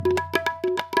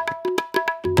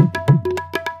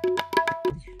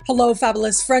Hello,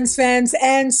 fabulous friends, fans,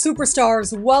 and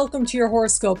superstars. Welcome to your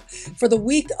horoscope for the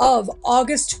week of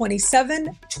August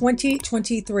 27,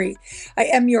 2023. I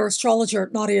am your astrologer,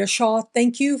 Nadia Shah.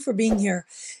 Thank you for being here.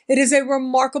 It is a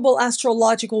remarkable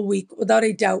astrological week, without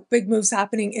a doubt. Big moves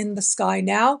happening in the sky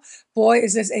now. Boy,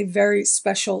 is this a very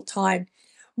special time.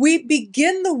 We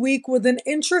begin the week with an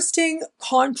interesting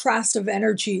contrast of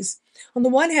energies. On the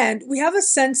one hand, we have a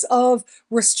sense of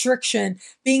restriction,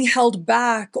 being held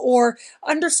back, or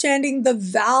understanding the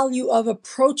value of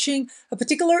approaching a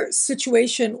particular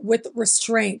situation with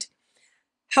restraint.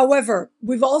 However,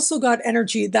 we've also got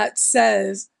energy that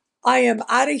says, I am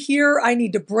out of here. I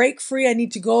need to break free. I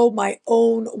need to go my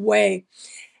own way.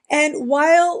 And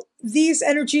while these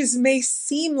energies may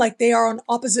seem like they are on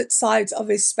opposite sides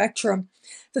of a spectrum,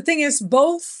 the thing is,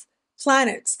 both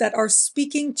planets that are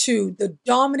speaking to the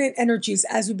dominant energies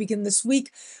as we begin this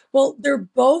week, well, they're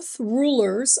both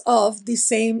rulers of the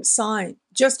same sign,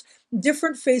 just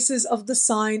different faces of the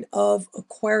sign of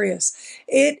Aquarius.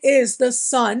 It is the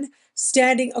sun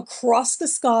standing across the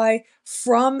sky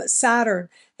from Saturn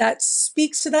that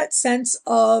speaks to that sense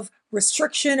of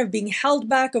restriction, of being held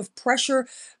back, of pressure,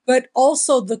 but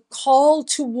also the call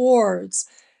towards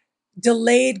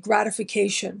delayed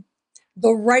gratification.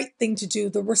 The right thing to do,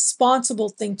 the responsible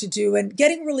thing to do, and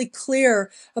getting really clear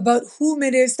about whom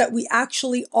it is that we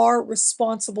actually are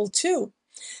responsible to.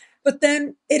 But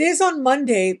then it is on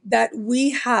Monday that we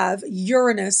have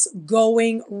Uranus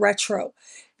going retro.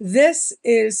 This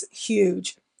is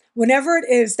huge. Whenever it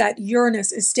is that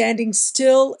Uranus is standing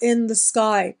still in the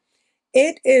sky,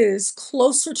 it is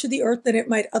closer to the earth than it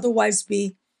might otherwise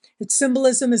be. Its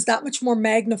symbolism is that much more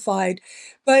magnified.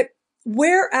 But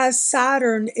whereas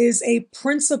Saturn is a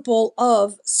principle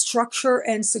of structure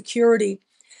and security,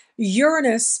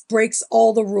 Uranus breaks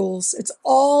all the rules. It's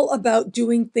all about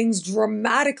doing things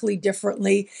dramatically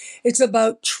differently. It's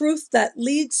about truth that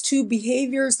leads to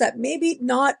behaviors that maybe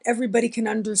not everybody can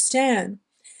understand.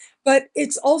 But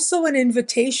it's also an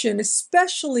invitation,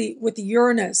 especially with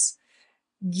Uranus,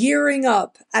 gearing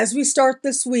up as we start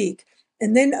this week,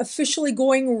 and then officially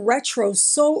going retro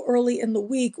so early in the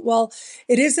week. Well,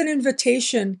 it is an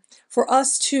invitation for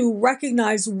us to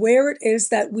recognize where it is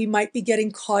that we might be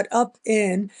getting caught up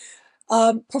in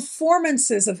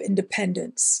performances of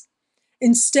independence,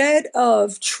 instead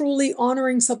of truly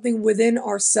honoring something within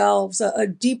ourselves, a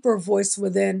deeper voice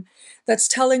within that's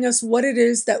telling us what it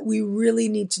is that we really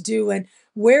need to do and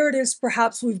where it is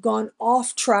perhaps we've gone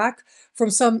off track from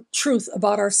some truth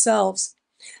about ourselves.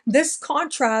 This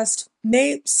contrast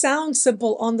may sound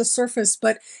simple on the surface,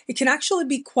 but it can actually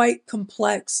be quite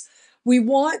complex. We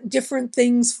want different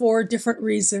things for different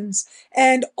reasons,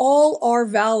 and all are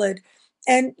valid.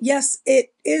 And yes,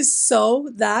 it is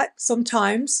so that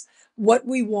sometimes what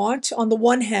we want on the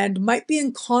one hand might be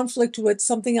in conflict with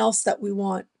something else that we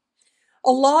want.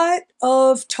 A lot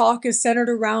of talk is centered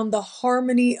around the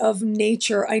harmony of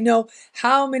nature. I know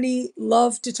how many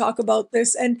love to talk about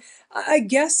this, and I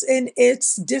guess in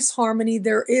its disharmony,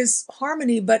 there is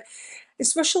harmony, but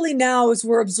especially now as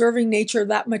we're observing nature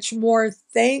that much more,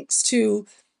 thanks to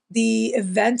the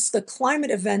events, the climate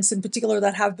events in particular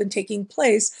that have been taking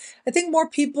place, I think more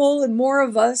people and more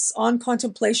of us on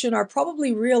contemplation are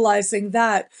probably realizing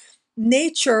that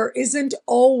nature isn't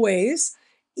always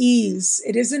ease.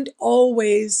 It isn't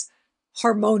always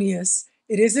harmonious.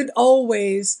 It isn't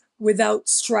always without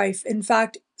strife. In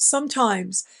fact,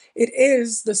 sometimes it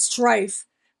is the strife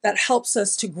that helps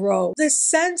us to grow. This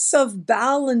sense of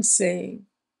balancing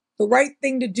the right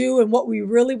thing to do and what we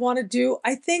really want to do,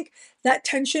 I think that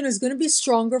tension is going to be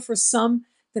stronger for some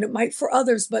than it might for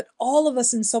others, but all of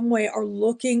us in some way are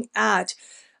looking at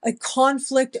a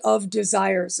conflict of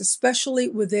desires, especially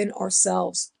within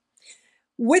ourselves.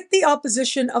 With the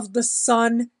opposition of the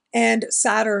Sun and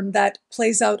Saturn that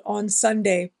plays out on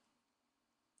Sunday,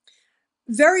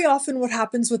 very often what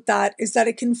happens with that is that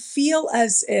it can feel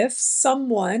as if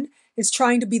someone is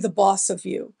trying to be the boss of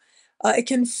you. It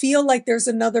can feel like there's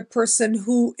another person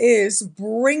who is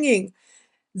bringing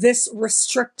this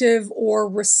restrictive or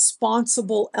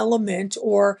responsible element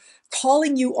or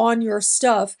calling you on your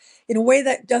stuff in a way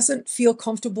that doesn't feel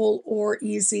comfortable or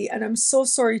easy. And I'm so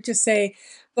sorry to say,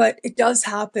 but it does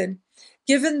happen.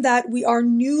 Given that we are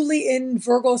newly in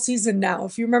Virgo season now.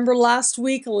 If you remember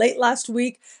late last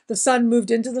week, the sun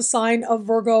moved into the sign of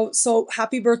Virgo. So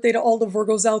happy birthday to all the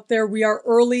Virgos out there. We are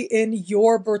early in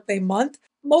your birthday month.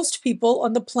 Most people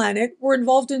on the planet were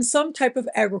involved in some type of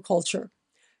agriculture.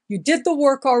 You did the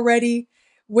work already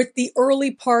with the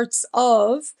early parts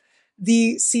of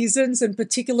the seasons, in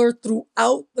particular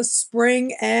throughout the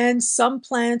spring, and some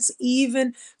plants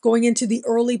even going into the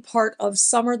early part of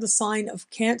summer, the sign of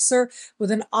Cancer, with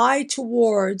an eye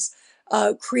towards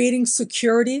creating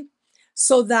security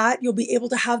so that you'll be able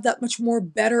to have that much more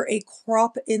better a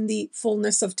crop in the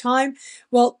fullness of time.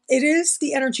 Well, it is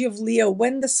the energy of Leo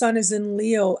when the sun is in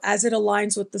Leo, as it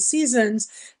aligns with the seasons,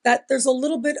 that there's a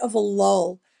little bit of a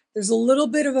lull. There's a little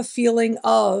bit of a feeling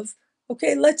of,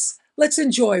 okay, let's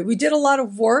enjoy. We did a lot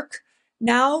of work.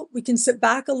 Now we can sit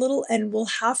back a little, and we'll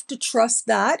have to trust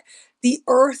that the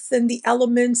earth and the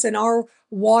elements and our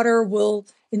water will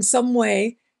in some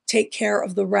way take care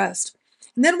of the rest.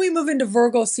 And then we move into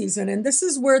Virgo season, and this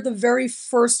is where the very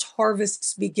first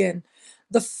harvests begin.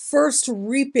 The first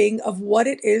reaping of what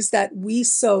it is that we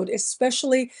sowed,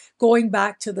 especially going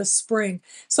back to the spring.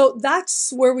 So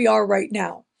that's where we are right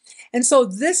now. And so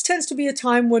this tends to be a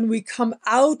time when we come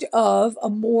out of a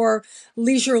more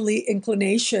leisurely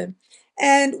inclination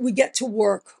and we get to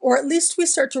work, or at least we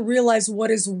start to realize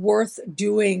what is worth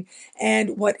doing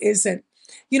and what isn't.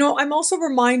 You know, I'm also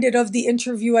reminded of the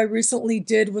interview I recently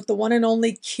did with the one and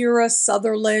only Kira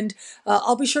Sutherland.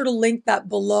 I'll be sure to link that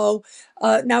below.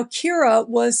 Now, Kira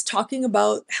was talking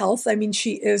about health. I mean,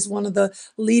 she is one of the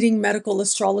leading medical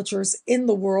astrologers in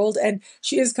the world, and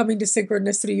she is coming to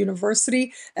Synchronicity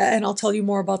University, and I'll tell you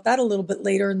more about that a little bit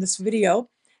later in this video.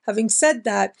 Having said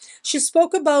that, she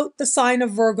spoke about the sign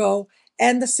of Virgo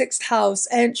and the sixth house,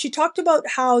 and she talked about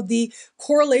how the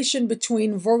correlation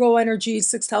between Virgo energy,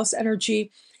 sixth house energy,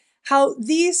 how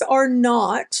these are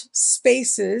not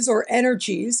spaces or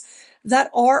energies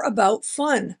that are about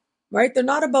fun, right? They're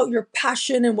not about your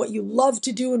passion and what you love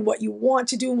to do and what you want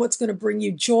to do and what's going to bring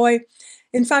you joy.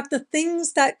 In fact, the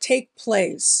things that take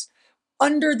place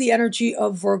under the energy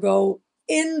of Virgo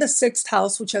in the sixth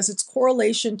house, which has its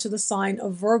correlation to the sign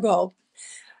of Virgo,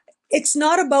 it's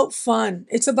not about fun.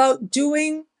 It's about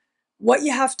doing what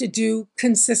you have to do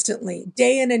consistently,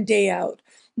 day in and day out.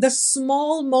 The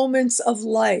small moments of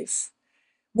life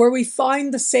where we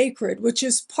find the sacred, which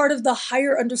is part of the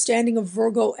higher understanding of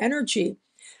Virgo energy.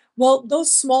 Well, those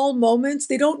small moments,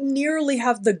 they don't nearly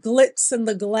have the glitz and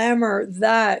the glamour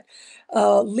that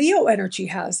Leo energy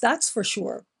has, that's for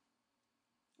sure.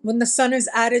 When the sun is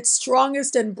at its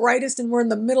strongest and brightest and we're in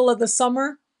the middle of the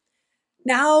summer,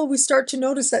 now we start to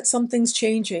notice that something's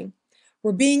changing.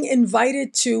 We're being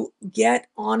invited to get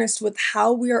honest with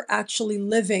how we are actually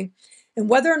living and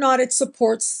whether or not it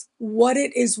supports what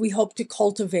it is we hope to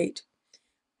cultivate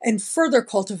and further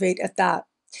cultivate at that.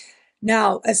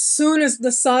 Now, as soon as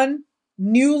the sun,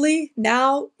 newly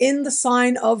now in the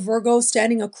sign of Virgo,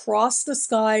 standing across the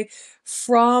sky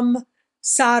from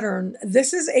Saturn,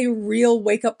 this is a real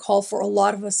wake-up call for a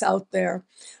lot of us out there.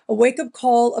 A wake-up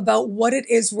call about what it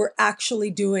is we're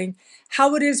actually doing,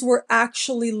 how it is we're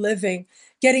actually living,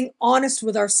 getting honest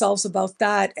with ourselves about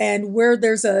that, and where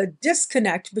there's a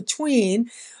disconnect between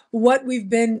what we've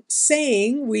been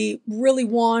saying we really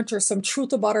want or some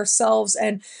truth about ourselves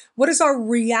and what is our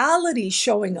reality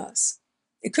showing us.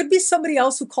 It could be somebody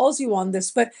else who calls you on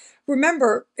this, but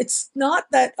remember, it's not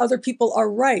that other people are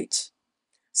right.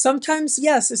 Sometimes,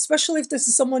 yes, especially if this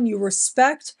is someone you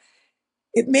respect,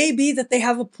 it may be that they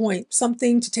have a point,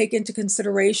 something to take into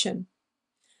consideration.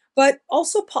 But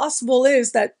also possible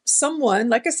is that someone,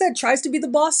 like I said, tries to be the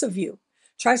boss of you,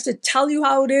 tries to tell you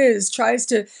how it is, tries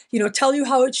to, tell you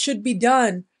how it should be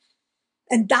done.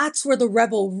 And that's where the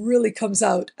rebel really comes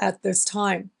out at this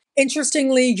time.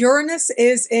 Interestingly, Uranus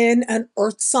is in an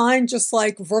earth sign, just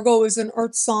like Virgo is an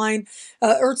earth sign.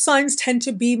 Earth signs tend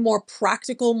to be more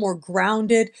practical, more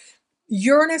grounded.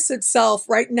 Uranus itself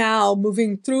right now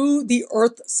moving through the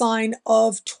earth sign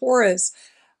of Taurus.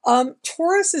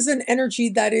 Taurus is an energy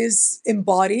that is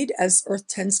embodied, as earth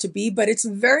tends to be, but it's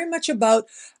very much about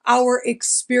our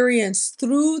experience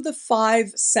through the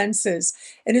five senses.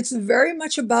 And it's very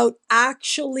much about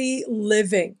actually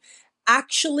living,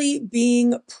 actually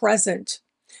being present,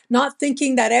 not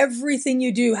thinking that everything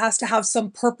you do has to have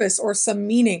some purpose or some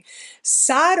meaning.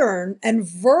 Saturn and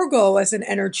Virgo as an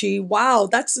energy, wow,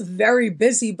 that's very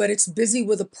busy, but it's busy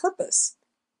with a purpose.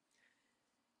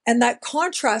 And that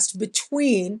contrast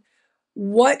between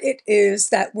what it is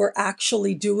that we're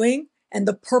actually doing and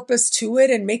the purpose to it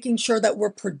and making sure that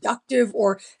we're productive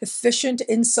or efficient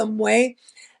in some way,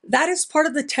 that is part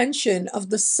of the tension of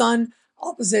the sun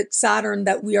opposite Saturn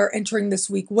that we are entering this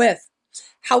week with.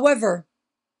 However,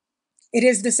 it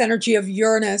is this energy of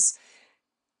Uranus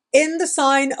in the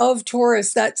sign of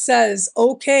Taurus that says,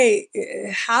 okay,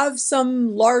 have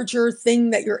some larger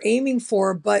thing that you're aiming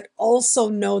for, but also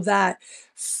know that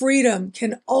freedom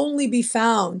can only be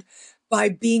found by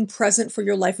being present for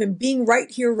your life and being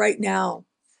right here, right now.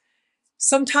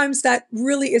 Sometimes that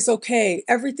really is okay.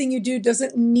 Everything you do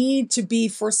doesn't need to be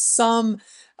for some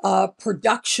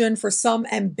production, for some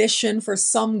ambition, for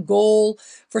some goal,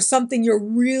 for something you're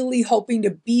really hoping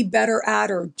to be better at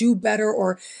or do better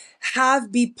or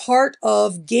have be part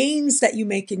of gains that you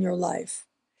make in your life.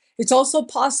 It's also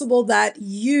possible that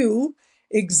you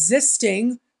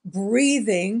existing,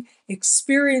 breathing,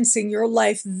 experiencing your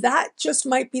life, that just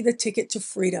might be the ticket to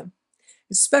freedom,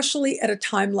 especially at a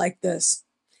time like this.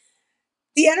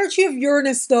 The energy of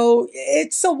Uranus, though,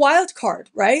 it's a wild card,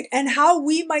 right? And how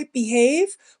we might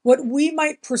behave, what we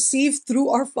might perceive through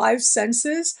our five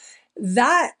senses,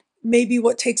 that may be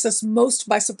what takes us most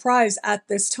by surprise at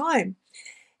this time.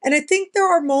 And I think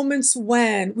there are moments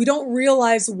when we don't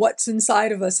realize what's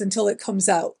inside of us until it comes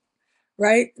out,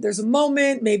 right? There's a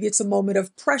moment, maybe it's a moment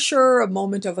of pressure, a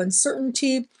moment of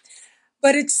uncertainty,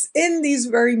 but it's in these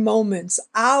very moments,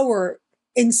 our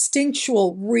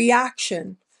instinctual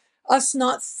reaction, us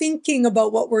not thinking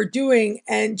about what we're doing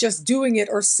and just doing it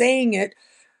or saying it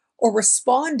or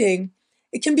responding,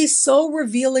 it can be so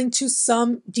revealing to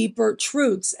some deeper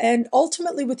truths. And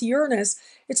ultimately with Uranus,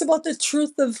 it's about the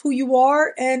truth of who you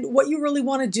are and what you really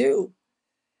want to do.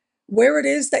 Where it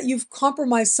is that you've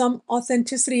compromised some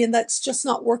authenticity and that's just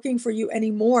not working for you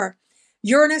anymore.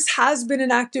 Uranus has been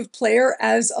an active player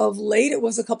as of late. It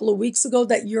was a couple of weeks ago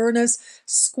that Uranus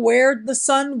squared the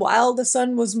sun while the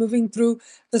sun was moving through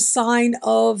the sign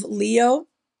of Leo.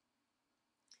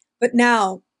 But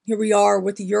now, here we are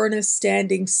with Uranus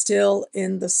standing still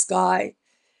in the sky.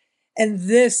 And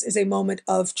this is a moment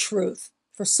of truth.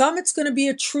 For some, it's going to be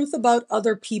a truth about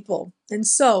other people. And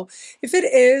so, if it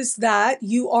is that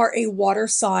you are a water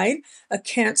sign, a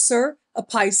Cancer, a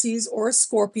Pisces, or a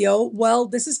Scorpio, well,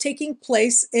 this is taking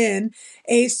place in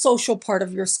a social part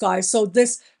of your sky. So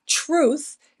this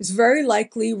truth is very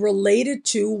likely related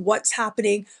to what's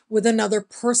happening with another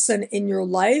person in your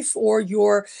life or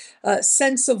your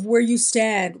sense of where you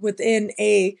stand within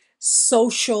a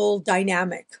social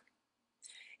dynamic.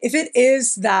 If it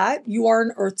is that you are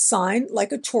an earth sign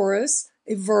like a Taurus,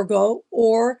 a Virgo,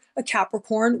 or a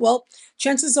Capricorn, well,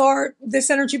 chances are this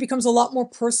energy becomes a lot more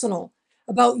personal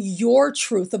about your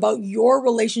truth, about your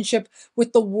relationship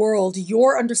with the world,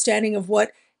 your understanding of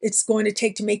what it's going to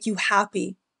take to make you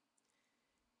happy.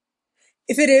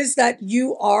 If it is that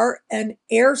you are an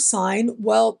air sign,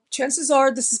 well, chances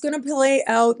are this is going to play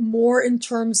out more in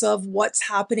terms of what's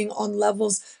happening on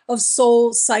levels of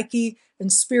soul, psyche,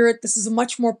 and spirit. This is a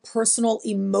much more personal,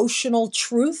 emotional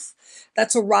truth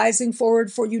that's arising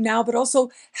forward for you now, but also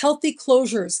healthy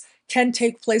closures can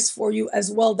take place for you as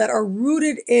well that are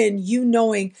rooted in you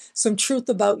knowing some truth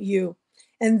about you.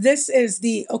 And this is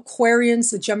the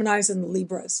Aquarians, the Geminis, and the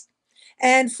Libras.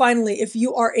 And finally, if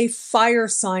you are a fire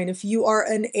sign, if you are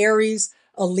an Aries,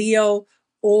 a Leo,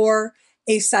 or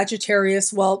a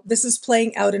Sagittarius, well, this is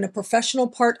playing out in a professional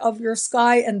part of your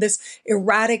sky, and this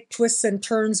erratic twists and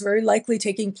turns very likely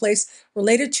taking place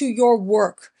related to your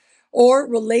work or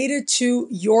related to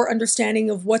your understanding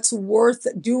of what's worth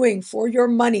doing for your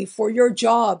money, for your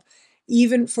job,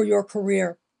 even for your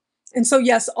career. And so,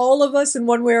 yes, all of us in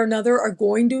one way or another are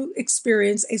going to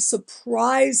experience a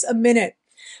surprise a minute.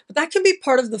 But that can be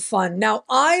part of the fun. Now,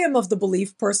 I am of the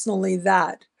belief personally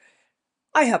that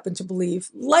I happen to believe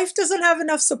life doesn't have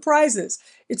enough surprises.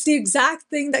 It's the exact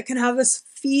thing that can have us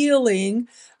feeling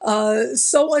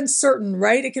so uncertain,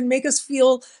 right? It can make us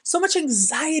feel so much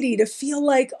anxiety to feel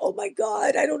like, oh my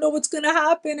God, I don't know what's going to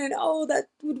happen. And oh, that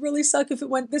would really suck if it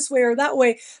went this way or that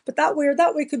way. But that way or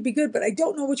that way could be good. But I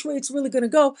don't know which way it's really going to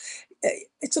go.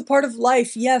 It's a part of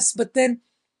life, yes. But then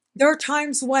there are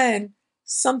times when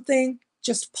something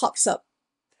just pops up,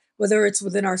 whether it's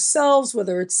within ourselves,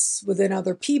 whether it's within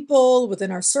other people,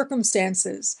 within our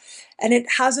circumstances, and it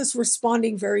has us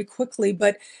responding very quickly.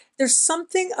 But there's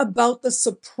something about the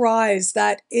surprise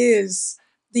that is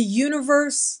the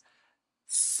universe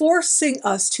forcing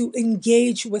us to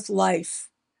engage with life,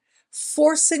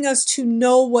 forcing us to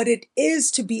know what it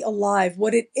is to be alive,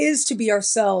 what it is to be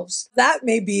ourselves. That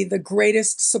may be the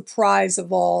greatest surprise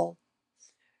of all.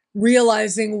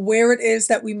 Realizing where it is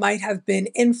that we might have been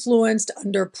influenced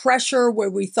under pressure, where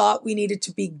we thought we needed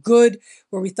to be good,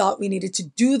 where we thought we needed to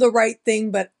do the right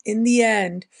thing. But in the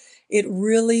end, it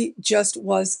really just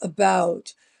was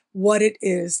about what it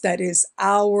is that is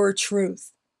our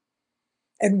truth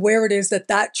and where it is that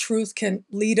that truth can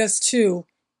lead us to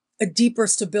a deeper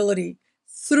stability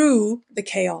through the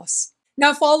chaos.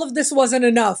 Now, if all of this wasn't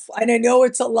enough, and I know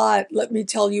it's a lot, let me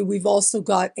tell you, we've also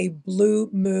got a blue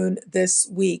moon this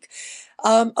week.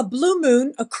 A blue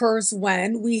moon occurs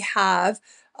when we have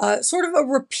sort of a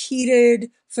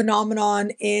repeated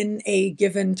phenomenon in a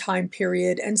given time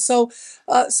period. And so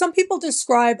some people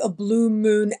describe a blue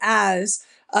moon as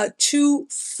two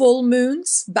full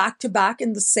moons back to back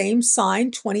in the same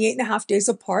sign, 28 and a half days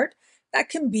apart. That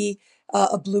can be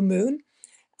a blue moon.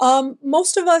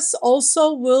 Most of us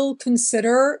also will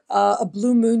consider a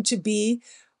blue moon to be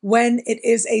when it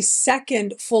is a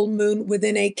second full moon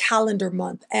within a calendar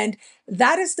month. And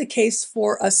that is the case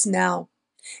for us now.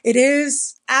 It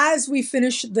is, as we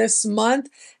finish this month,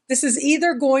 this is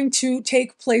either going to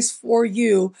take place for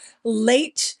you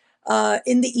late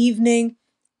in the evening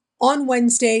on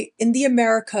Wednesday in the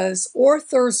Americas or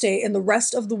Thursday in the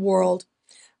rest of the world.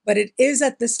 But it is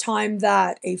at this time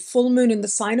that a full moon in the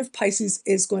sign of Pisces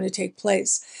is going to take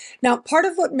place. Now, part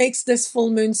of what makes this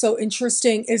full moon so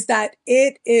interesting is that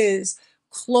it is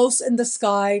close in the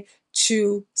sky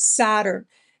to Saturn,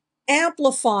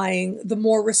 amplifying the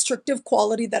more restrictive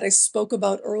quality that I spoke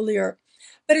about earlier.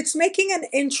 But it's making an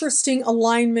interesting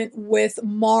alignment with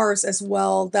Mars as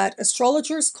well that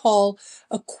astrologers call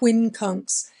a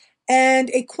quincunx. And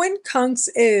a quincunx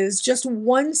is just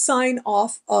one sign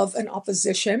off of an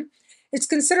opposition. It's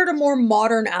considered a more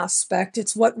modern aspect.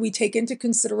 It's what we take into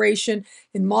consideration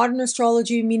in modern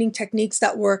astrology, meaning techniques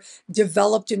that were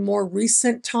developed in more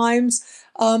recent times.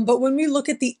 But when we look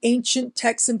at the ancient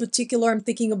texts in particular, I'm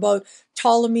thinking about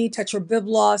Ptolemy,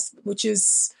 Tetrabiblos, which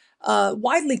is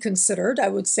widely considered, I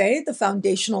would say, the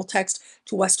foundational text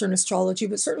to Western astrology,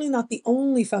 but certainly not the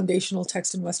only foundational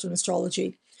text in Western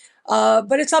astrology.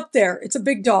 But it's up there. It's a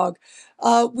big dog.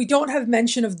 We don't have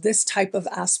mention of this type of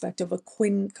aspect of a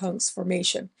quincunx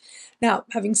formation. Now,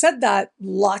 having said that,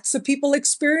 lots of people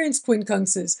experience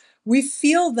quincunxes. We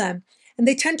feel them, and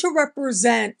they tend to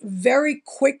represent very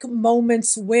quick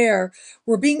moments where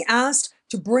we're being asked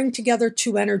to bring together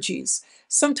two energies.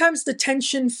 Sometimes the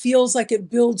tension feels like it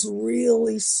builds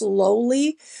really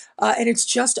slowly, and it's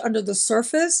just under the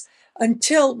surface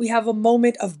until we have a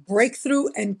moment of breakthrough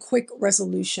and quick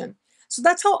resolution. So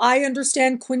that's how I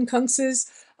understand quincunxes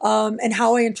and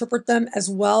how I interpret them as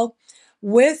well.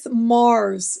 With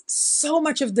Mars, so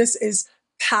much of this is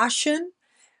passion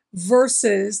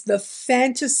versus the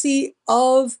fantasy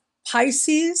of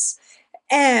Pisces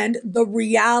and the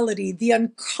reality, the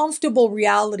uncomfortable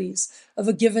realities of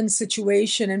a given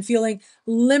situation and feeling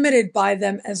limited by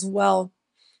them as well.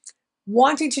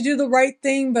 Wanting to do the right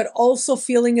thing, but also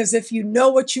feeling as if you know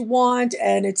what you want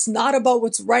and it's not about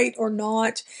what's right or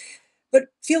not, but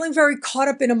feeling very caught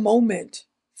up in a moment,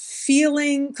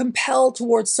 feeling compelled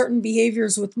towards certain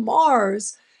behaviors with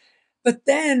Mars, but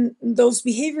then those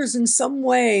behaviors in some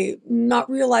way not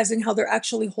realizing how they're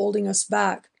actually holding us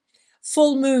back.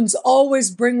 Full moons always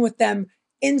bring with them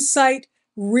insight,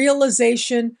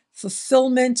 realization,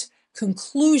 fulfillment,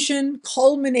 conclusion,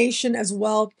 culmination as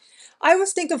well. I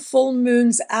always think of full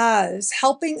moons as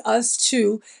helping us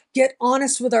to get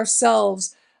honest with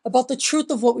ourselves about the truth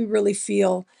of what we really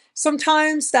feel.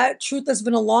 Sometimes that truth has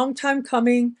been a long time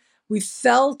coming. We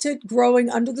felt it growing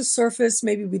under the surface.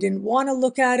 Maybe we didn't want to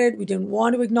look at it. We didn't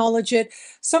want to acknowledge it.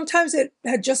 Sometimes it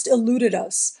had just eluded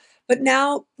us. But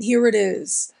now here it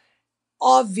is.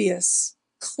 Obvious,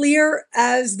 clear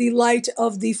as the light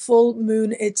of the full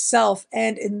moon itself.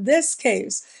 And in this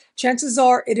case, chances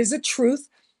are it is a truth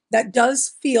that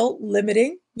does feel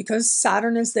limiting because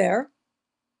Saturn is there,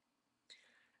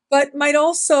 but might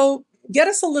also get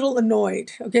us a little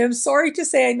annoyed. Okay, I'm sorry to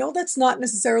say, I know that's not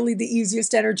necessarily the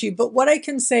easiest energy, but what I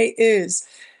can say is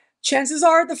chances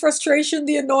are the frustration,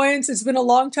 the annoyance, it's been a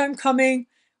long time coming.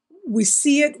 We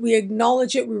see it, we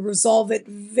acknowledge it, we resolve it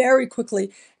very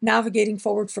quickly, navigating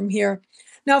forward from here.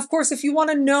 Now, of course, if you want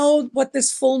to know what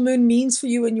this full moon means for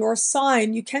you in your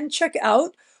sign, you can check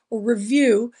out or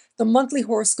review the monthly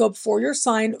horoscope for your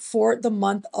sign for the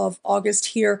month of August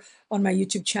here on my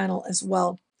YouTube channel as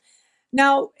well.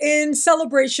 Now, in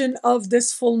celebration of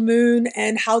this full moon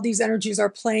and how these energies are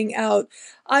playing out,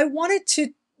 I wanted to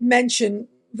mention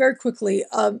very quickly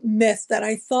a myth that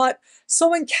I thought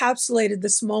so encapsulated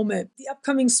this moment. The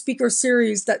upcoming speaker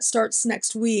series that starts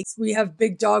next week, we have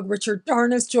big dog Richard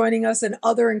Darnus joining us and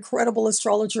other incredible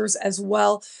astrologers as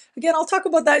well. Again, I'll talk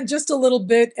about that in just a little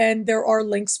bit, and there are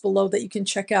links below that you can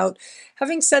check out.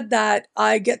 Having said that,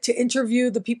 I get to interview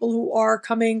the people who are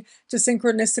coming to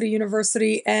Synchronicity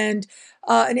University, and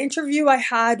an interview I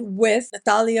had with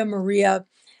Natalia Maria.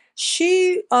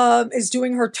 She is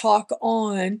doing her talk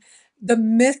on the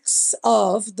myths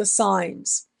of the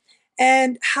signs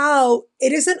and how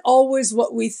it isn't always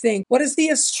what we think. What does the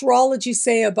astrology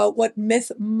say about what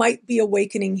myth might be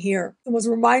awakening here? I was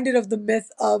reminded of the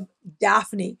myth of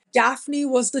Daphne. Daphne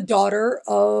was the daughter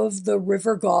of the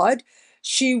river god.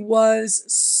 She was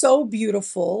so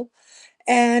beautiful.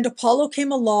 And Apollo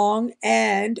came along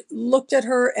and looked at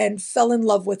her and fell in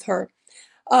love with her.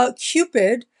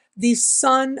 Cupid, the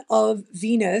son of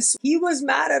Venus, he was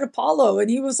mad at Apollo and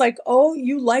he was like, "Oh,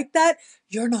 you like that?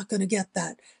 You're not going to get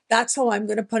that. That's how I'm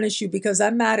going to punish you because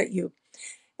I'm mad at you."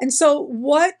 And so,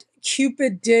 what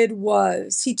Cupid did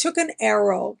was he took an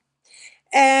arrow,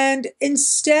 and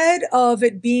instead of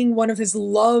it being one of his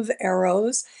love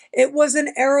arrows, it was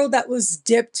an arrow that was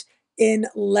dipped in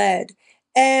lead.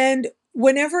 And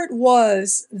whenever it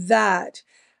was that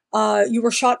you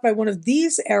were shot by one of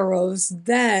these arrows,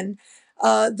 then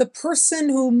the person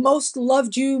who most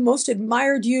loved you, most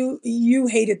admired you, you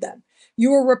hated them.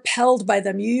 You were repelled by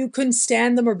them. You couldn't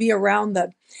stand them or be around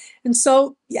them. And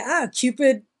so, yeah,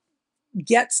 Cupid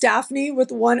gets Daphne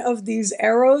with one of these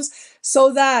arrows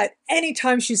so that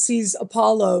anytime she sees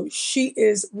Apollo, she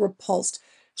is repulsed.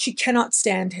 She cannot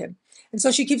stand him. And so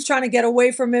she keeps trying to get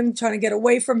away from him, trying to get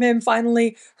away from him.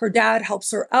 Finally, her dad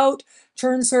helps her out,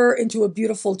 turns her into a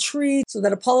beautiful tree so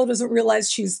that Apollo doesn't realize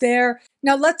she's there.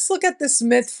 Now, let's look at this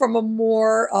myth from a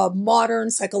more modern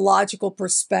psychological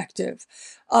perspective.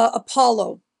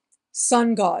 Apollo,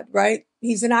 sun god, right?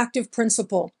 He's an active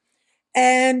principle.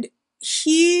 And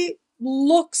he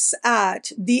looks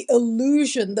at the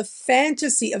illusion, the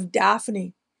fantasy of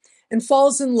Daphne and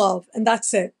falls in love, and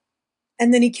that's it.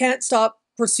 And then he can't stop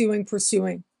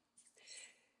pursuing.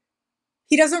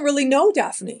 He doesn't really know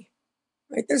Daphne,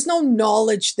 right? There's no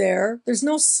knowledge there. There's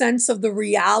no sense of the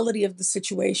reality of the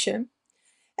situation.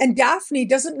 And Daphne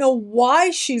doesn't know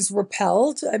why she's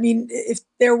repelled. I mean, if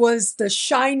there was the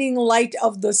shining light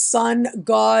of the sun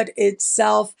god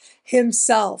itself,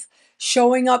 himself,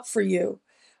 showing up for you,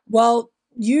 well,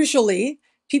 usually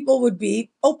people would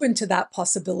be open to that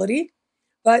possibility,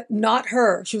 but not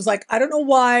her. She was like, "I don't know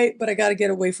why, but I got to get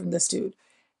away from this dude."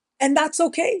 And that's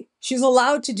okay. She's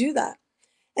allowed to do that.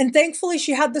 And thankfully,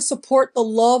 she had the support, the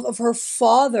love of her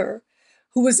father,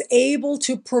 who was able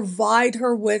to provide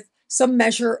her with some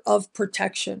measure of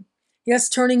protection. Yes,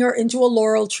 turning her into a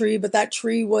laurel tree, but that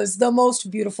tree was the most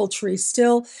beautiful tree,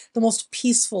 still the most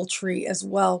peaceful tree as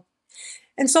well.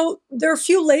 And so there are a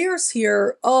few layers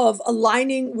here of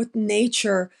aligning with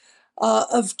nature,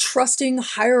 of trusting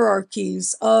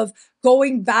hierarchies, of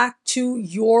going back to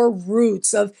your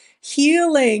roots, of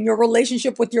healing your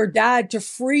relationship with your dad to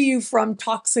free you from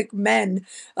toxic men.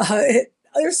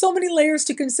 There's so many layers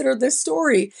to consider this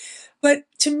story. But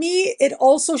to me, it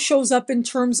also shows up in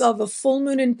terms of a full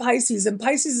moon in Pisces. And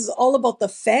Pisces is all about the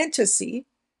fantasy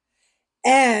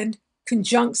and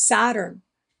conjunct Saturn,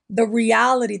 the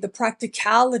reality, the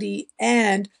practicality.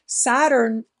 And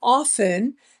Saturn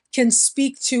often can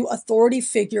speak to authority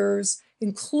figures,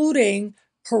 including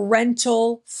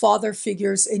parental father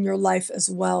figures in your life as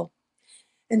well.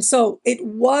 And so it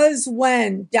was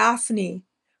when Daphne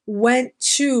went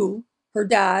to her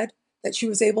dad that she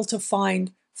was able to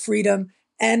find freedom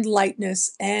and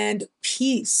lightness and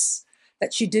peace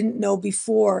that she didn't know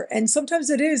before. And sometimes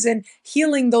it is in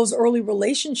healing those early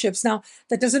relationships. Now,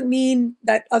 that doesn't mean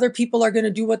that other people are going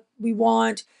to do what we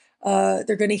want.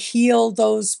 They're going to heal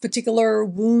those particular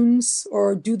wounds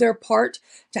or do their part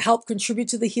to help contribute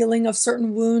to the healing of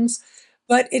certain wounds.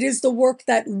 But it is the work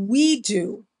that we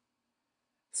do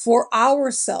for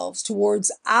ourselves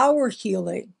towards our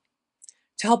healing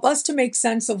to help us to make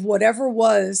sense of whatever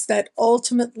was that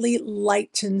ultimately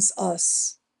lightens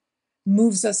us,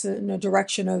 moves us in a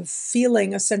direction of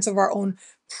feeling a sense of our own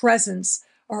presence,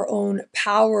 our own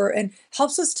power, and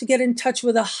helps us to get in touch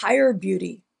with a higher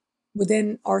beauty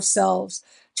within ourselves,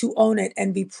 to own it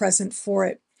and be present for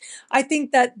it. I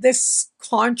think that this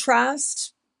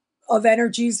contrast of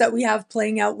energies that we have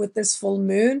playing out with this full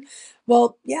moon,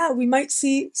 well, yeah, we might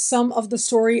see some of the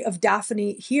story of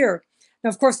Daphne here. Now,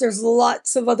 of course, there's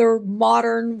lots of other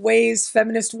modern ways,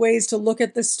 feminist ways to look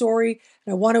at this story,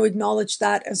 and I want to acknowledge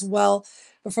that as well.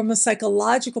 But from a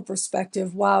psychological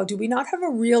perspective, wow, do we not have a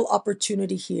real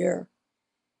opportunity here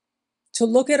to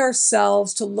look at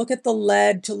ourselves, to look at the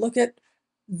lead, to look at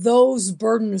those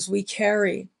burdens we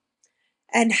carry,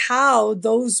 and how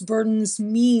those burdens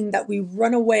mean that we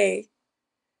run away,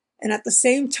 and at the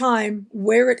same time,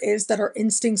 where it is that our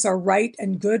instincts are right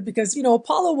and good, because,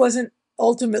 Apollo wasn't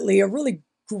ultimately a really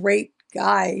great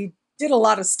guy. He did a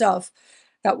lot of stuff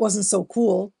that wasn't so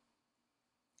cool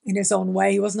in his own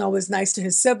way. He wasn't always nice to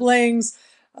his siblings,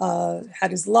 had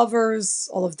his lovers,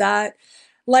 all of that.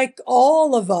 Like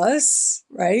all of us,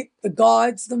 right? The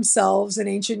gods themselves in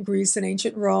ancient Greece and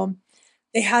ancient Rome,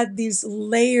 they had these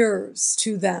layers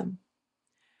to them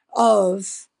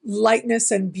of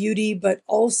lightness and beauty, but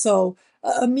also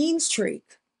a mean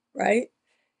streak, right?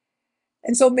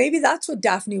 And so maybe that's what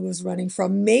Daphne was running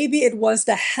from. Maybe it was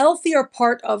the healthier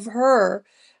part of her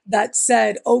that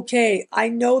said, okay, I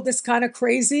know this kind of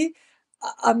crazy.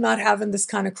 I'm not having this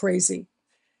kind of crazy.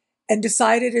 And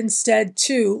decided instead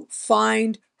to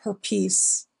find her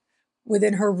peace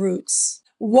within her roots.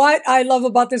 What I love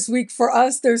about this week for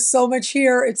us, there's so much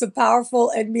here. It's a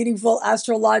powerful and meaningful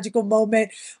astrological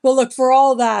moment. We'll look for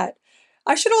all that.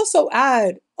 I should also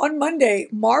add, on Monday,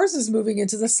 Mars is moving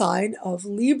into the sign of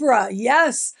Libra.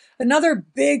 Yes, another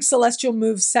big celestial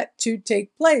move set to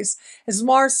take place. As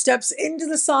Mars steps into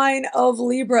the sign of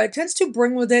Libra, it tends to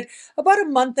bring with it about a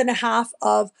month and a half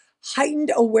of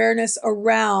heightened awareness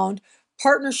around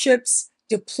partnerships,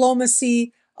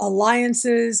 diplomacy,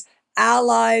 alliances,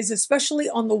 allies, especially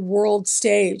on the world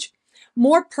stage.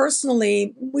 More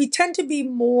personally, we tend to be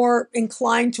more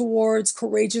inclined towards,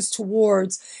 courageous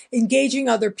towards engaging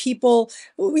other people.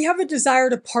 We have a desire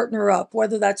to partner up,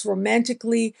 whether that's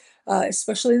romantically,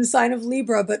 especially in the sign of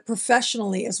Libra, but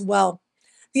professionally as well.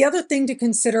 The other thing to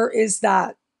consider is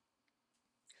that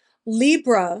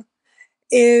Libra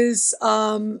is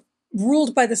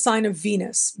ruled by the sign of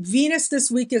Venus. Venus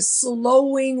this week is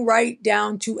slowing right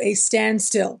down to a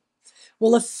standstill.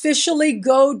 Will officially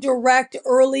go direct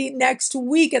early next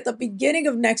week, at the beginning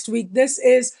of next week. This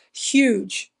is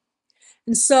huge.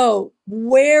 And so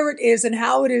where it is and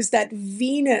how it is that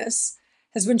Venus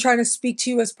has been trying to speak to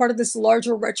you as part of this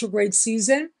larger retrograde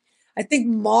season, I think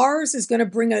Mars is going to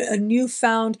bring a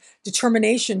newfound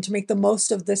determination to make the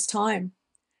most of this time.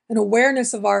 An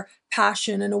awareness of our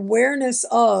passion, an awareness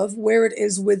of where it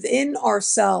is within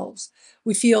ourselves.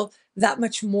 We feel that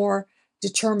much more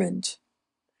determined,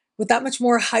 with that much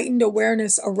more heightened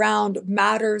awareness around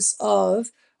matters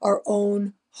of our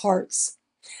own hearts.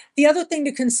 The other thing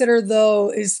to consider,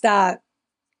 though, is that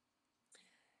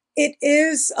it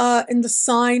is in the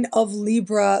sign of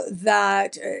Libra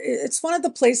that it's one of the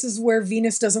places where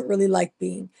Venus doesn't really like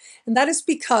being. And that is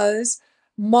because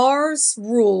Mars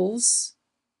rules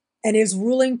and is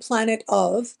ruling planet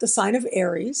of the sign of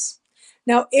Aries.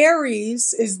 Now,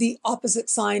 Aries is the opposite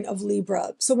sign of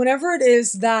Libra. So whenever it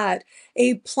is that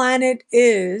a planet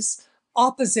is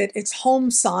opposite its home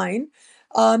sign,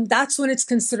 that's when it's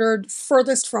considered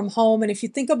furthest from home. And if you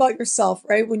think about yourself,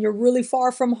 right, when you're really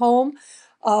far from home,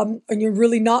 and you're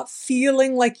really not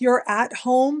feeling like you're at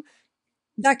home,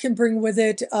 that can bring with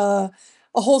it a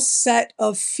whole set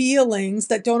of feelings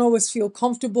that don't always feel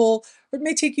comfortable, or it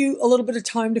may take you a little bit of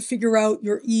time to figure out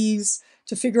your ease,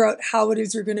 to figure out how it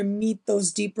is you're going to meet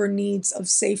those deeper needs of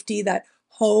safety that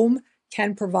home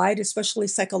can provide, especially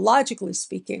psychologically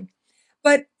speaking.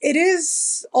 But it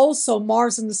is also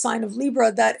Mars in the sign of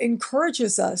Libra that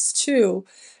encourages us to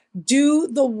do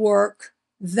the work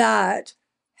that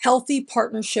healthy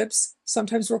partnerships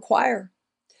sometimes require,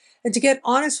 and to get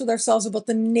honest with ourselves about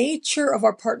the nature of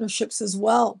our partnerships as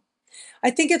well. I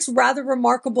think it's rather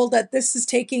remarkable that this is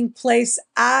taking place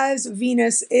as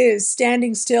Venus is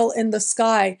standing still in the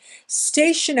sky,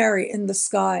 stationary in the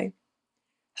sky,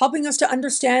 helping us to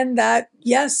understand that,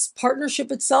 yes,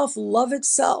 partnership itself, love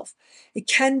itself, it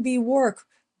can be work,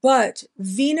 but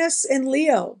Venus in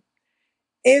Leo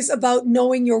is about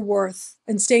knowing your worth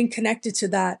and staying connected to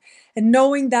that, and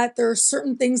knowing that there are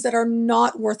certain things that are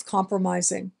not worth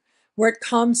compromising where it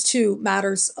comes to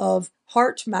matters of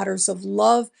heart, matters of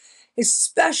love,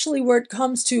 especially where it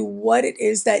comes to what it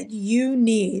is that you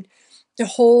need to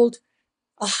hold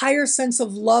a higher sense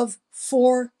of love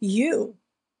for you,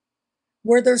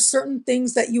 where there's certain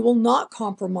things that you will not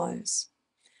compromise.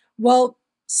 Well,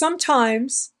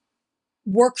 sometimes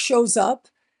work shows up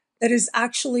that is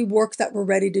actually work that we're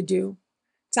ready to do.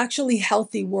 It's actually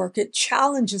healthy work. It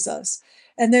challenges us.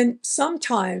 And then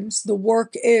sometimes the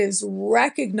work is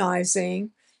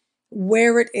recognizing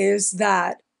where it is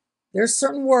that there's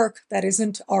certain work that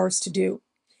isn't ours to do.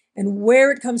 And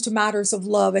where it comes to matters of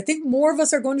love, I think more of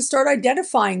us are going to start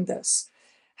identifying this,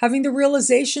 having the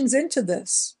realizations into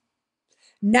this.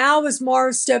 Now, as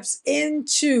Mars steps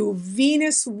into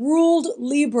Venus-ruled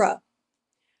Libra,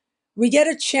 we get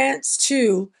a chance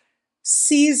to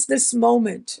seize this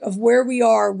moment of where we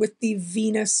are with the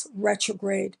Venus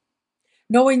retrograde,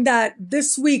 knowing that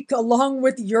this week, along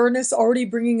with Uranus already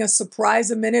bringing a surprise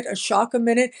a minute, a shock a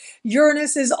minute,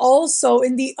 Uranus is also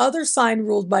in the other sign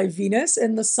ruled by Venus,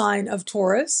 in the sign of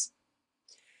Taurus.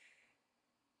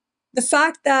 The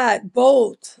fact that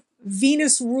both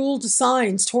Venus-ruled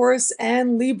signs, Taurus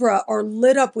and Libra, are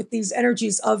lit up with these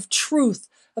energies of truth,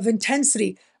 of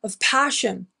intensity, of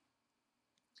passion.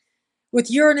 With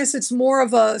Uranus, it's more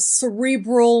of a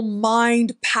cerebral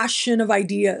mind passion of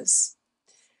ideas.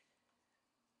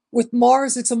 With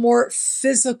Mars, it's a more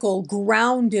physical,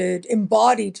 grounded,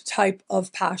 embodied type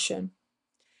of passion.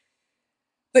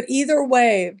 But either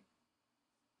way,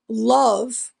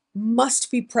 love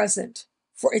must be present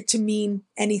for it to mean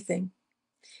anything.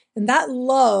 And that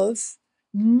love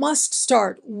must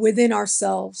start within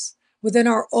ourselves, within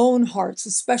our own hearts,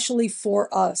 especially for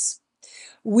us.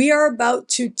 We are about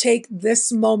to take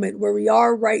this moment where we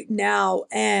are right now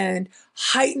and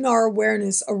heighten our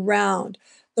awareness around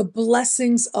the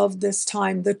blessings of this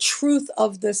time, the truth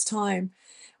of this time,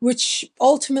 which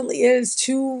ultimately is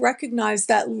to recognize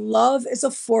that love is a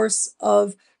force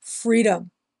of freedom.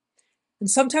 And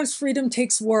sometimes freedom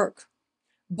takes work,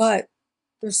 but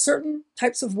there's certain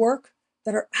types of work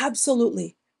that are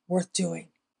absolutely worth doing.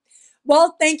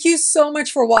 Well, thank you so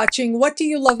much for watching. What do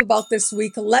you love about this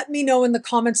week? Let me know in the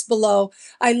comments below.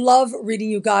 I love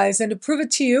reading you guys. And to prove it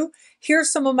to you, here are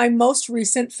some of my most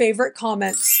recent favorite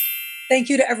comments. Thank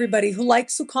you to everybody who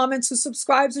likes, who comments, who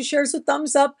subscribes, who shares, who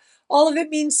thumbs up. All of it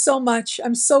means so much.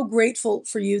 I'm so grateful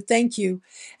for you. Thank you.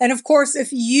 And of course, if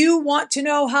you want to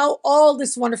know how all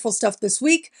this wonderful stuff this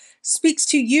week speaks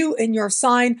to you in your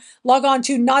sign, log on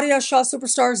to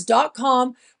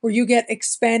NadiaShawSuperstars.com, where you get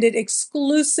expanded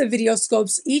exclusive video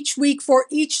scopes each week for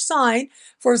each sign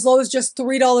for as low as just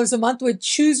 $3 a month with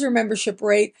choose your membership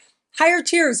rate. Higher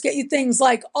tiers get you things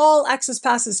like all access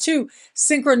passes to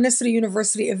Synchronicity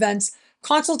University events,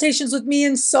 consultations with me,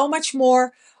 and so much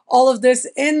more. All of this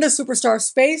in the superstar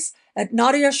space at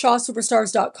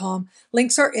NadiaShawSuperstars.com.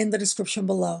 Links are in the description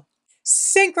below.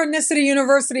 Synchronicity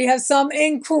University has some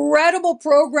incredible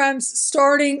programs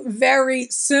starting very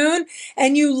soon,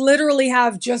 and you literally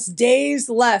have just days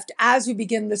left as we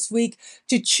begin this week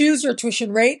to choose your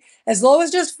tuition rate, as low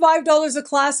as just $5 a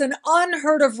class, an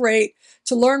unheard of rate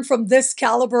to learn from this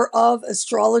caliber of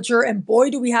astrologer. And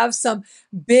boy, do we have some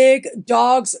big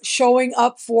dogs showing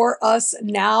up for us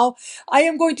now. I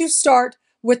am going to start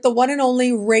with the one and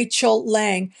only Rachel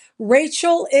Lang.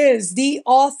 Rachel is the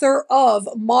author of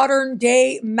Modern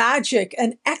Day Magic,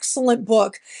 an excellent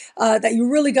book that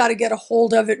you really got to get a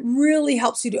hold of. It really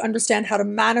helps you to understand how to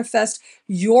manifest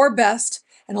your best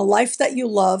and a life that you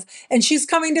love. And she's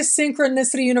coming to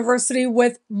Synchronicity University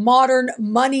with Modern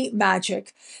Money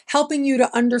Magic, helping you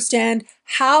to understand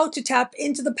how to tap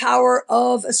into the power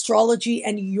of astrology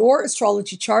and your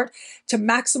astrology chart to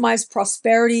maximize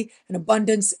prosperity and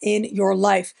abundance in your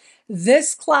life.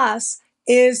 This class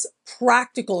is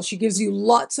practical. She gives you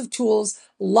lots of tools,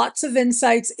 lots of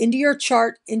insights into your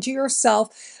chart, into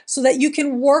yourself, so that you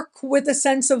can work with a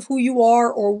sense of who you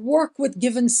are or work with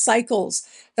given cycles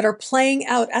that are playing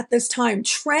out at this time,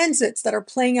 transits that are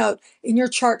playing out in your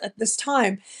chart at this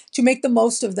time, to make the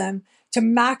most of them, to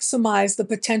maximize the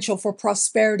potential for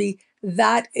prosperity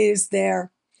that is there.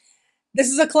 This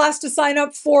is a class to sign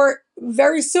up for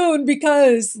very soon,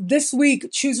 because this week,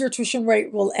 choose your tuition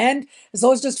rate will end. As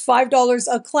low as just $5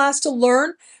 a class to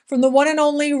learn from the one and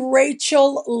only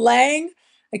Rachel Lang.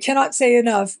 I cannot say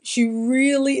enough. She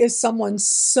really is someone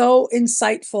so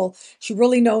insightful. She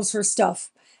really knows her stuff.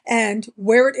 And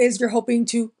where it is you're hoping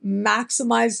to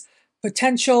maximize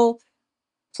potential,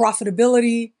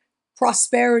 profitability,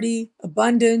 prosperity,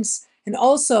 abundance, and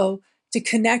also to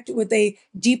connect with a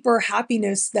deeper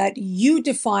happiness that you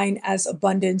define as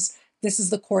abundance, this is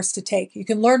the course to take. You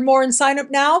can learn more and sign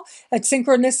up now at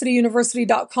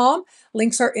synchronicityuniversity.com.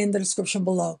 Links are in the description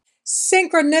below.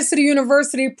 Synchronicity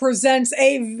University presents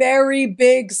a very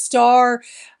big star,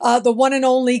 the one and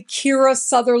only Kira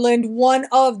Sutherland, one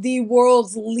of the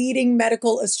world's leading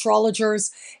medical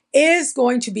astrologers, is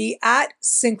going to be at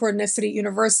Synchronicity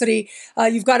University.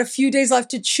 You've got a few days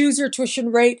left to choose your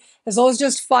tuition rate, as low as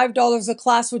just $5 a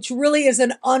class, which really is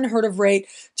an unheard of rate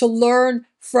to learn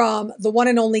from the one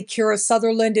and only Kira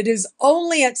Sutherland. It is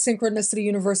only at Synchronicity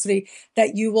University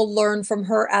that you will learn from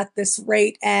her at this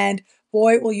rate, and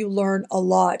boy, will you learn a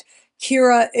lot.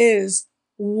 Kira is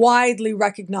widely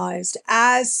recognized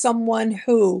as someone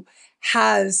who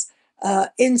has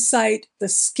insight, the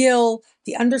skill,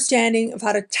 the understanding of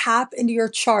how to tap into your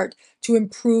chart to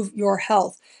improve your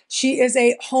health. She is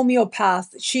a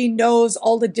homeopath. She knows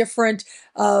all the different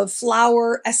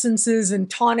flower essences and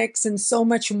tonics and so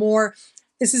much more.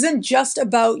 This isn't just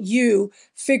about you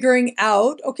figuring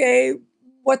out, okay,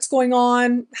 what's going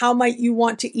on? How might you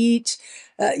want to eat?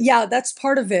 Yeah, that's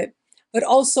part of it, but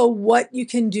also what you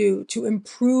can do to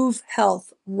improve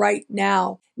health right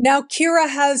now. Now, Kira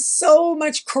has so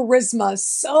much charisma,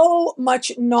 so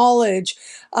much knowledge,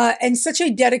 and such a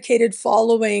dedicated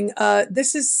following.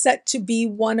 This is set to be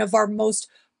one of our most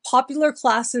popular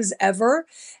classes ever.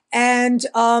 And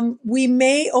we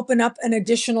may open up an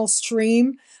additional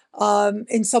stream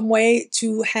in some way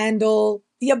to handle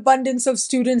the abundance of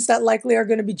students that likely are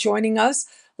going to be joining us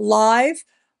live.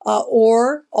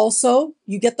 or also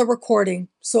you get the recording.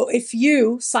 So if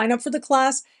you sign up for the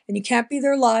class and you can't be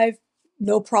there live,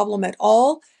 no problem at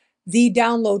all. The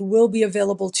download will be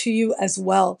available to you as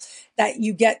well, that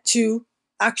you get to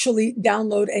actually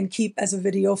download and keep as a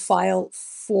video file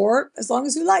for as long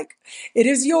as you like. It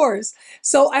is yours.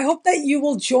 So I hope that you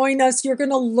will join us. You're going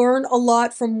to learn a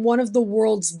lot from one of the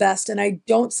world's best, and I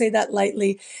don't say that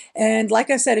lightly. And like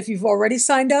I said, if you've already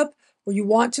signed up or you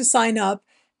want to sign up,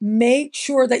 make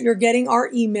sure that you're getting our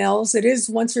emails. It is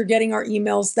once you're getting our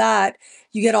emails that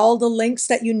you get all the links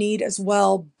that you need as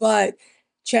well. But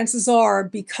chances are,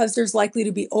 because there's likely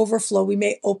to be overflow, we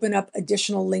may open up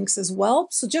additional links as well.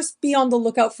 So just be on the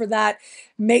lookout for that.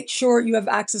 Make sure you have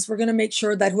access. We're going to make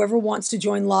sure that whoever wants to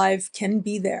join live can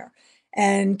be there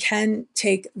and can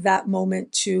take that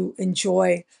moment to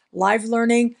enjoy live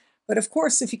learning. But of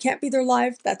course, if you can't be there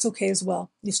live, that's okay as well.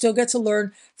 You still get to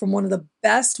learn from one of the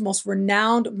best, most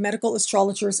renowned medical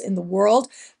astrologers in the world,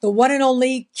 the one and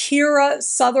only Kira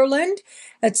Sutherland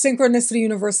at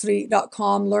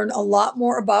synchronicityuniversity.com. Learn a lot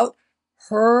more about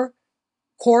her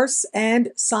course and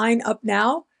sign up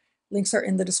now. Links are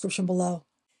in the description below.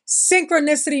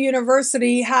 Synchronicity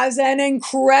University has an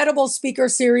incredible speaker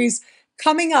series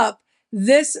coming up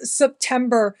this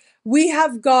September. We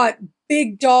have got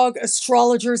big dog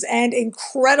astrologers and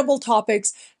incredible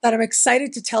topics that I'm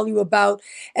excited to tell you about.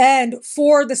 And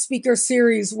for the speaker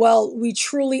series, well, we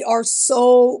truly are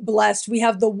so blessed. We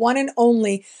have the one and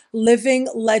only living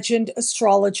legend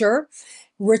astrologer,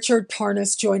 Richard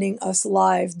Tarnas, joining us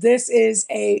live. This is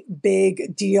a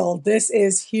big deal. This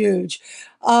is huge.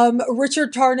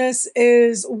 Richard Tarnas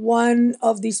is one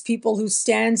of these people who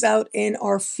stands out in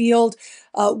our field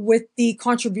with the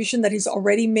contribution that he's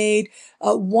already made.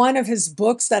 One of his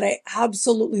books that I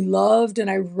absolutely loved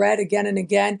and I read again and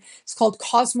again, it's called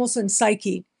Cosmos and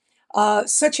Psyche.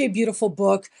 Such a beautiful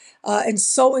book and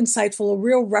so insightful, a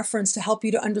real reference to help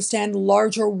you to understand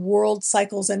larger world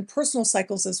cycles and personal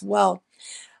cycles as well.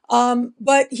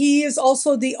 But he is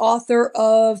also the author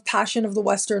of Passion of the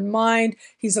Western Mind.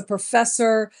 He's a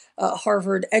professor,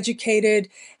 Harvard educated,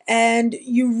 and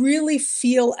you really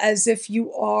feel as if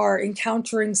you are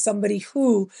encountering somebody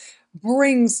who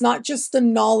brings not just the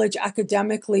knowledge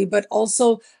academically, but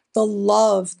also the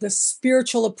love, the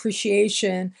spiritual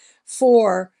appreciation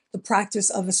for the practice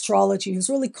of astrology, who's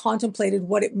really contemplated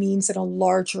what it means in a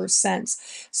larger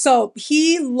sense. So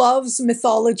he loves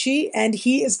mythology, and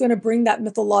he is going to bring that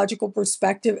mythological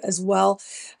perspective as well.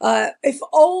 If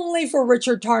only for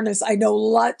Richard Tarnas. I know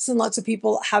lots and lots of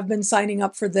people have been signing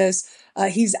up for this.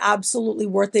 He's absolutely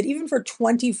worth it. Even for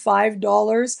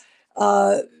 $25,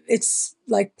 it's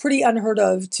like pretty unheard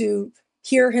of to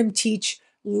hear him teach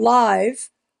live,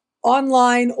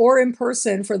 online or in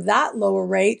person for that lower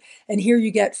rate. And here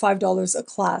you get $5 a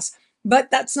class.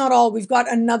 But that's not all. We've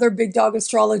got another big dog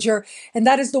astrologer, and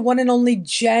that is the one and only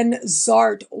Jen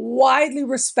Zart, widely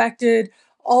respected,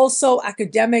 also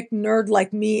academic nerd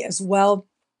like me as well.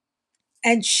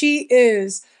 And she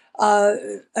is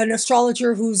an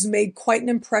astrologer who's made quite an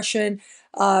impression,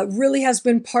 really has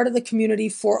been part of the community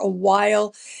for a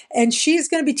while. And she's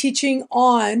going to be teaching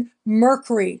on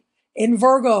Mercury in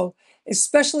Virgo,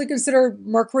 especially consider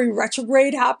Mercury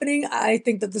retrograde happening. I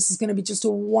think that this is going to be just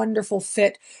a wonderful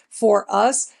fit for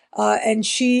us. And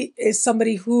she is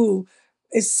somebody who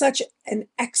is such an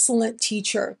excellent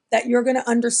teacher that you're going to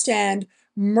understand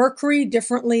Mercury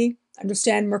differently,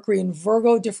 understand Mercury in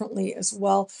Virgo differently as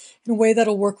well, in a way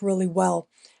that'll work really well,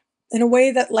 in a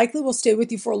way that likely will stay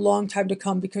with you for a long time to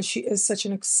come, because she is such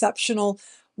an exceptional,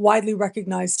 widely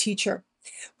recognized teacher.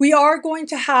 We are going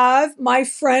to have my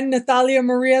friend Natalia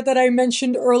Maria that I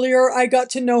mentioned earlier. I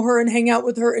got to know her and hang out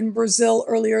with her in Brazil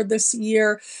earlier this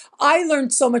year. I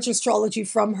learned so much astrology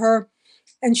from her,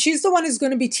 and she's the one who's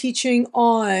going to be teaching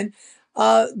on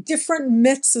different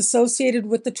myths associated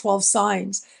with the 12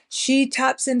 signs. She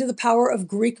taps into the power of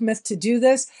Greek myth to do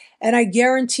this, and I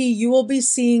guarantee you will be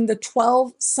seeing the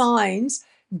 12 signs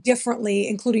differently,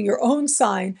 including your own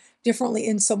sign differently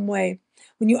in some way.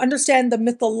 When you understand the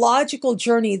mythological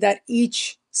journey that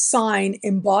each sign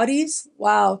embodies,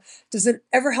 wow, does it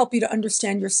ever help you to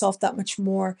understand yourself that much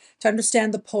more, to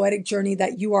understand the poetic journey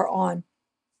that you are on.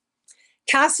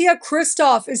 Cassia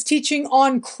Christoph is teaching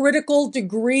on critical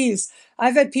degrees.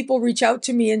 I've had people reach out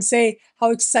to me and say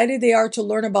how excited they are to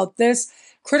learn about this.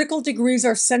 Critical degrees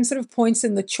are sensitive points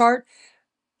in the chart.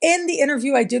 In the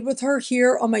interview I did with her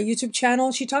here on my YouTube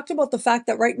channel, she talked about the fact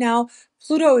that right now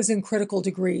Pluto is in critical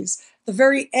degrees. The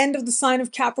very end of the sign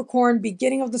of Capricorn,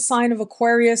 beginning of the sign of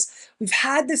Aquarius. We've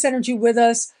had this energy with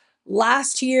us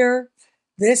last year,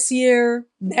 this year,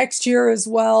 next year as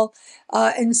well.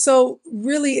 And so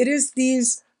really it is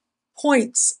these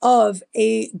points of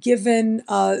a given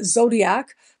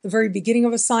zodiac, the very beginning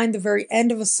of a sign, the very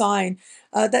end of a sign,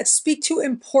 that speak to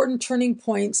important turning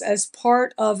points as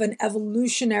part of an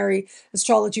evolutionary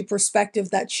astrology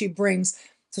perspective that she brings.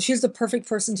 So she's the perfect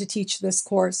person to teach this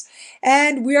course.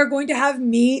 And we are going to have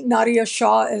me, Nadia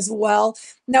Shah, as well.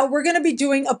 Now, we're going to be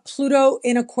doing a Pluto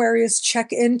in Aquarius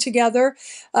check-in together.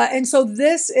 And so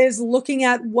this is looking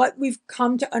at what we've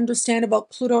come to understand about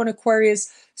Pluto in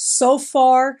Aquarius so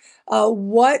far,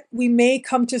 what we may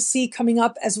come to see coming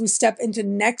up as we step into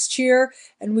next year,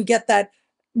 and we get that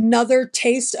another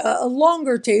taste, a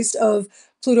longer taste of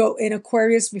Pluto in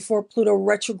Aquarius before Pluto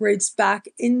retrogrades back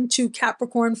into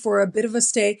Capricorn for a bit of a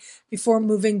stay before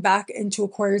moving back into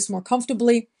Aquarius more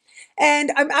comfortably.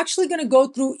 And I'm actually going to go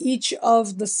through each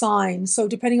of the signs. So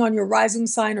depending on your rising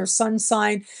sign or sun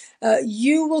sign,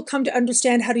 you will come to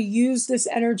understand how to use this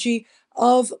energy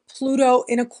of Pluto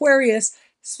in Aquarius,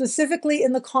 specifically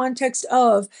in the context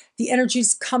of the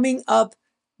energies coming up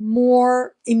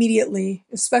more immediately,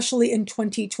 especially in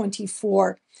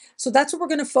 2024. So that's what we're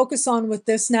going to focus on with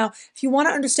this. Now, if you want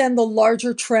to understand the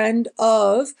larger trend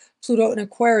of Pluto in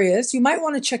Aquarius, you might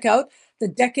want to check out the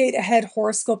decade ahead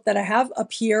horoscope that I have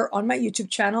up here on my YouTube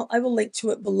channel. I will link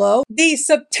to it below. The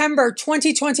September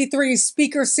 2023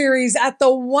 speaker series at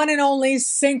the one and only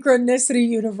Synchronicity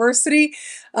University.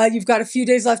 You've got a few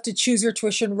days left to choose your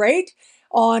tuition rate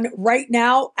on right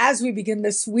now as we begin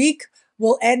this week.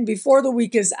 Will end before the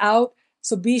week is out.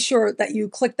 So be sure that you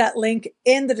click that link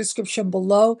in the description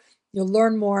below. You'll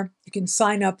learn more. You can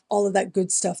sign up, all of that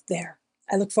good stuff there.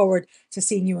 I look forward to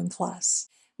seeing you in class.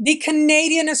 The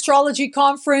Canadian Astrology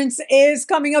Conference is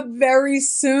coming up very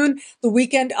soon. The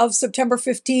weekend of September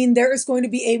 15, there is going to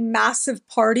be a massive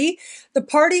party. The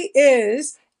party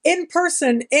is in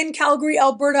person in Calgary,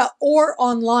 Alberta, or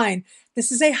online.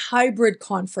 This is a hybrid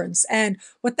conference. And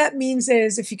what that means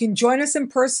is if you can join us in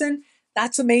person,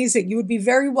 that's amazing. You would be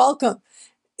very welcome.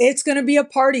 It's going to be a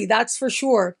party, that's for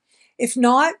sure. If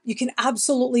not, you can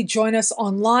absolutely join us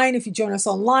online. If you join us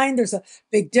online, there's a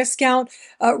big discount.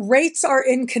 Rates are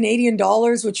in Canadian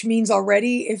dollars, which means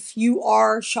already if you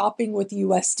are shopping with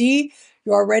USD,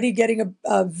 you're already getting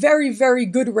a very, very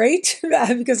good rate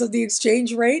because of the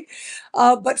exchange rate.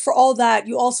 But for all that,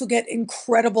 you also get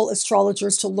incredible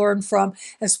astrologers to learn from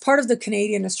as part of the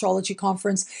Canadian Astrology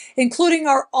Conference, including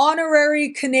our honorary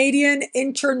Canadian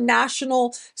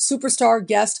international superstar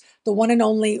guest, the one and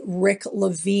only Rick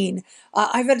Levine.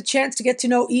 I've had a chance to get to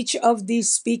know each of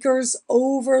these speakers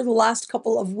over the last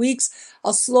couple of weeks.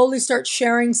 I'll slowly start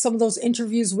sharing some of those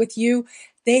interviews with you.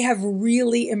 They have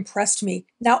really impressed me.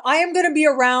 Now, I am going to be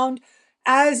around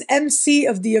as MC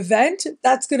of the event.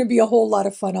 That's going to be a whole lot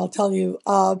of fun, I'll tell you.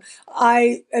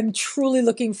 I am truly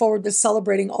looking forward to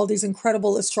celebrating all these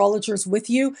incredible astrologers with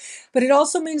you, but it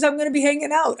also means I'm going to be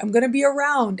hanging out. I'm going to be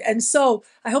around. And so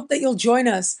I hope that you'll join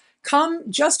us. Come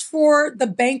just for the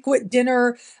banquet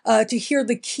dinner to hear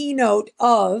the keynote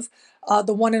of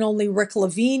the one and only Rick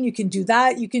Levine. You can do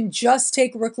that. You can just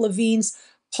take Rick Levine's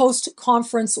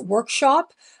post-conference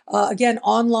workshop, again,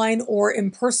 online or in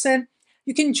person.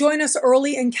 You can join us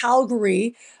early in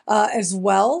Calgary as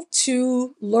well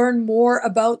to learn more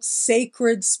about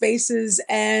sacred spaces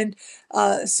and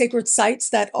sacred sites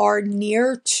that are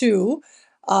near to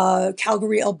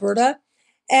Calgary, Alberta.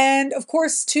 And of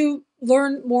course, to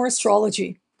learn more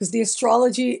astrology, because the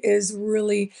astrology is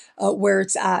really where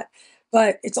it's at.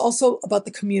 But it's also about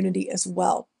the community as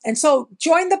well. And so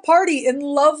join the party in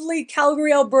lovely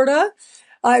Calgary, Alberta.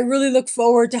 I really look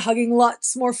forward to hugging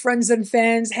lots more friends and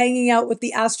fans, hanging out with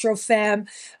the Astro fam,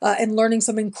 and learning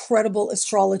some incredible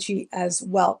astrology as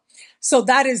well. So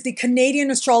that is the Canadian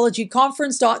Astrology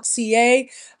Conference.ca.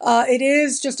 It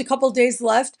is just a couple days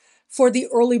left for the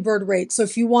early bird rate. So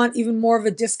if you want even more of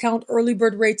a discount, early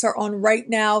bird rates are on right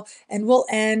now and will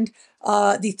end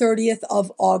the 30th of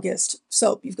August.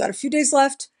 So you've got a few days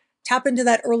left. Tap into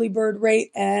that early bird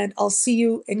rate and I'll see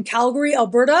you in Calgary,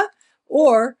 Alberta,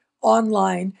 or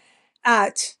online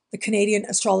at the Canadian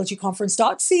Astrology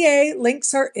Conference.ca.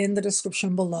 Links are in the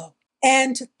description below.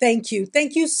 And thank you.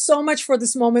 Thank you so much for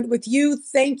this moment with you.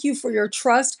 Thank you for your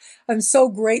trust. I'm so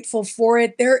grateful for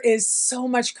it. There is so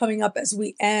much coming up as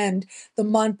we end the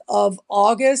month of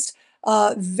August.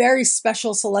 Very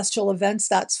special celestial events,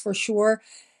 that's for sure.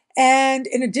 And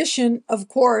in addition, of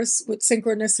course, with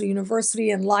Synchronicity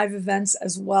University and live events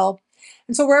as well.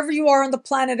 And so wherever you are on the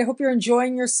planet, I hope you're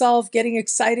enjoying yourself, getting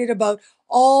excited about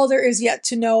all there is yet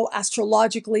to know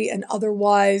astrologically and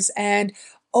otherwise, and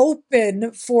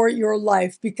open for your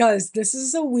life, because this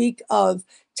is a week of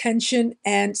tension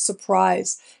and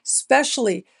surprise,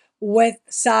 especially with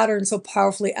Saturn so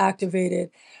powerfully activated.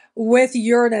 with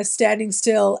Uranus standing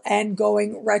still and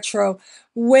going retro,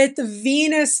 with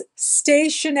Venus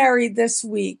stationary this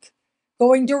week,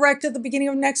 going direct at the beginning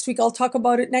of next week. I'll talk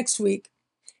about it next week.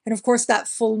 And of course, that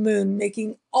full moon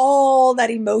making all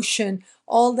that emotion,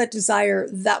 all that desire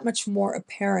that much more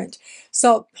apparent.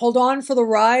 So hold on for the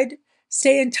ride.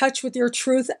 Stay in touch with your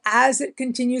truth as it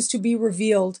continues to be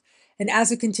revealed and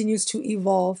as it continues to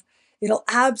evolve. It'll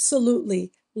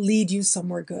absolutely lead you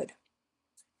somewhere good.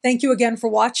 Thank you again for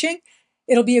watching.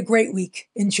 It'll be a great week.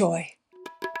 Enjoy.